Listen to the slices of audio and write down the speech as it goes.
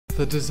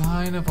The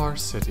design of our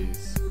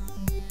cities,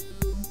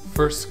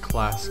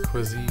 first-class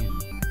cuisine,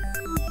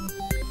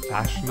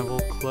 fashionable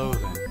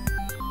clothing,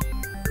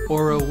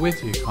 or a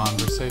witty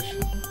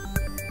conversation.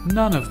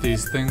 None of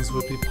these things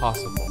would be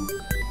possible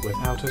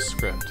without a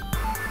script.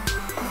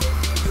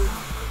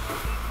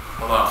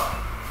 Hello.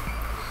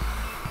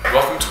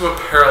 Welcome to a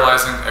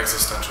paralyzing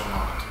existential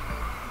moment.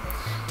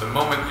 The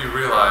moment you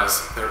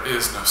realize there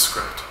is no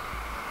script.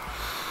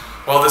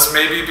 While this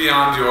may be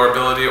beyond your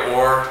ability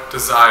or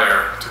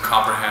desire to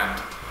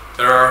comprehend,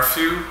 there are a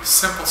few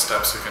simple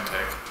steps you can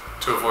take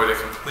to avoid a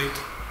complete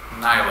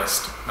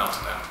nihilist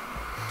meltdown.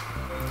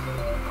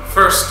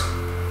 First,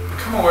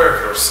 become aware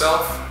of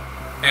yourself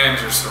and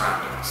your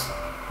surroundings.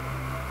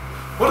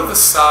 What are the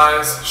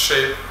size,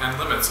 shape, and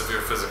limits of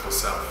your physical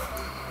self?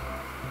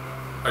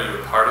 Are you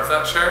a part of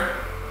that chair?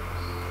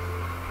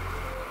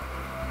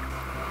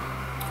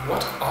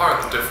 What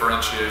are the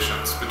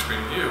differentiations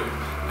between you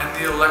and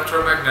the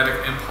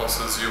electromagnetic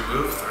impulses you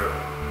move through?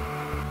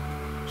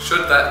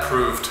 Should that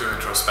prove too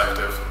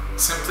introspective,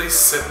 simply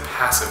sit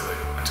passively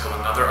until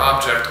another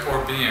object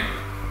or being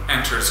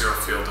enters your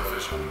field of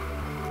vision.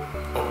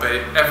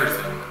 Obey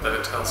everything that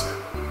it tells you.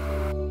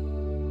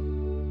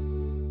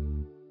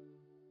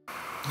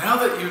 Now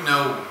that you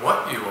know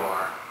what you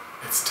are,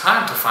 it's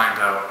time to find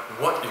out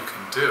what you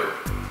can do.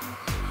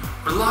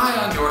 Rely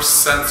on your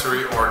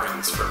sensory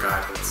organs for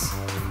guidance.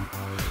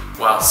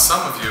 While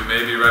some of you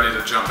may be ready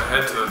to jump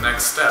ahead to the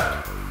next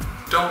step,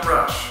 don't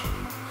rush.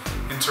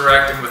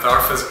 Interacting with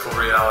our physical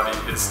reality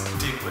is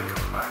deeply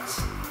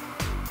complex.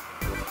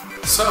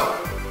 So,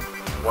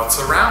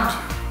 what's around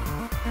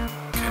you?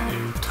 Can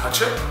you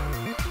touch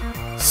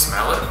it?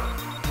 Smell it?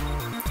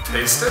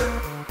 Taste it?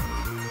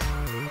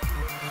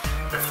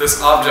 If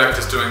this object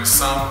is doing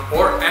some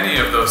or any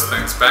of those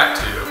things back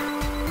to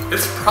you,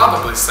 it's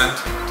probably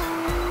sentient.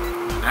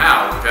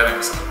 Now we're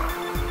getting somewhere.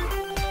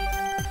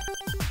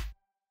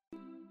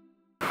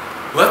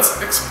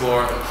 Let's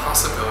explore the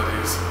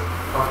possibilities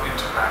of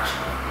interaction.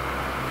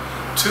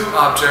 Two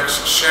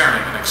objects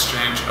sharing an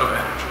exchange of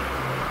energy.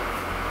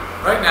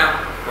 Right now,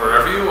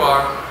 wherever you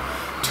are,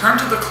 turn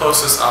to the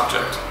closest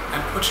object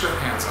and put your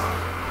hands on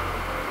it.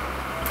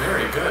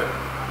 Very good.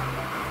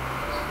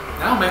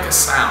 Now make a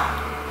sound.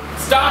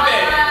 Stop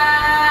it!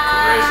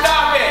 Great.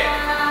 Stop it!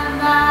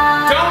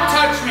 Don't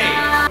touch me!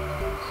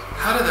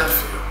 How did that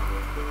feel?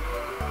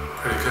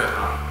 Pretty good,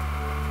 huh?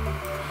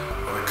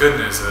 Well, the good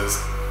news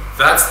is,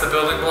 that's the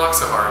building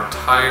blocks of our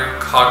entire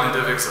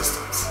cognitive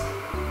existence.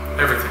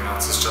 Everything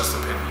else is just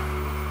opinion.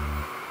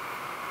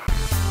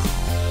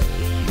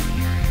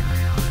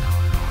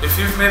 If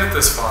you've made it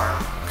this far,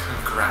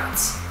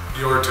 congrats.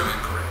 You're doing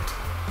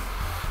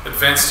great.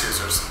 Advanced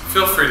users,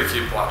 feel free to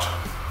keep watching.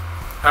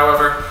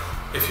 However,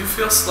 if you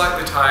feel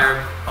slightly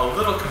tired, a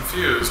little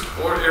confused,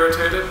 or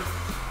irritated,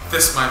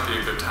 this might be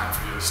a good time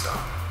for you to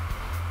stop.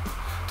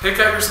 Take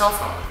out your cell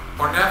phone,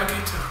 or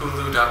navigate to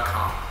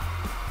hulu.com.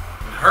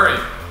 And hurry,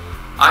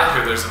 I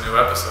hear there's a new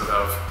episode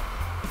of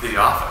The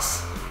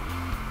Office.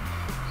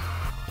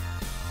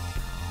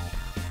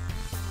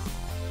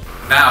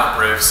 Now,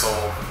 brave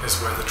soul,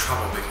 is where the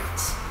trouble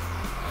begins.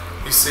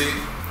 You see,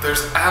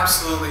 there's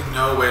absolutely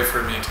no way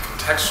for me to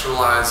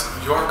contextualize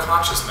your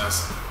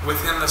consciousness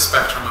within the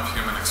spectrum of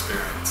human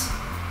experience.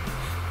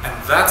 And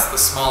that's the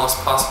smallest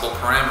possible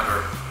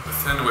parameter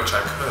within which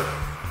I could.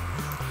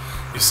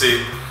 You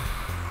see,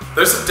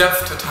 there's a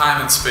depth to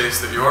time and space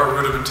that your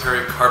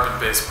rudimentary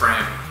carbon-based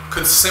brain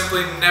could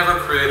simply never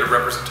create a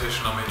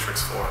representational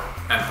matrix for,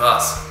 and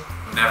thus,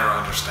 never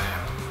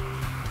understand.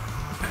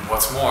 And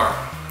what's more,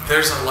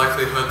 there's a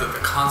likelihood that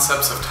the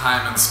concepts of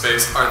time and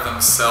space are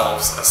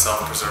themselves a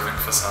self-preserving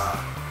facade.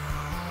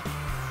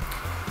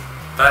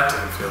 That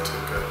didn't feel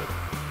too good,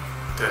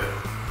 did it?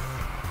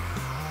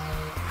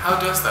 How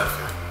does that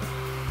feel?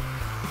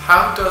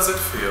 How does it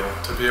feel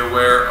to be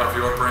aware of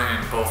your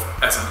brain both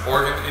as an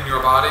organ in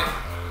your body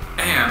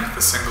and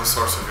the single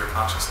source of your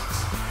consciousness?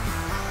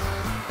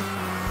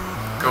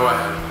 Go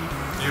ahead,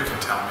 you can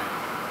tell me.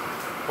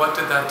 What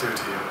did that do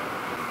to you?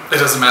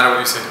 It doesn't matter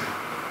what you say to me,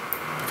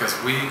 because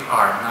we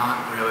are not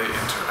really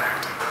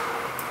interacting.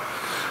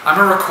 I'm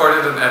a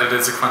recorded and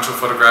edited sequential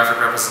photographic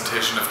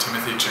representation of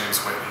Timothy James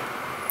Whitney.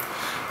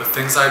 The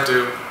things I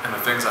do and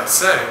the things I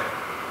say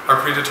are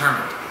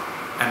predetermined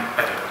and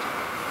edited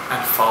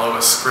and follow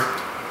a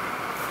script.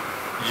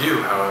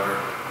 You, however,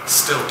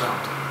 still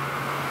don't.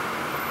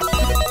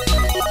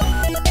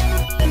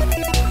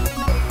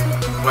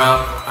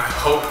 Well, I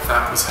hope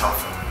that was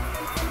helpful.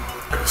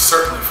 It was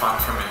certainly fun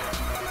for me.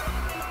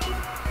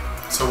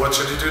 So what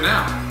should you do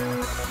now?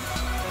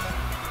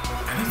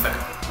 Anything.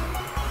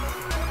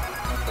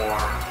 Or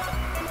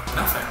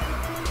nothing.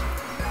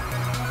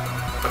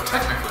 But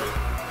technically,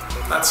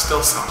 that's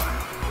still something.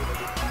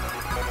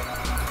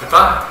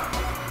 Goodbye.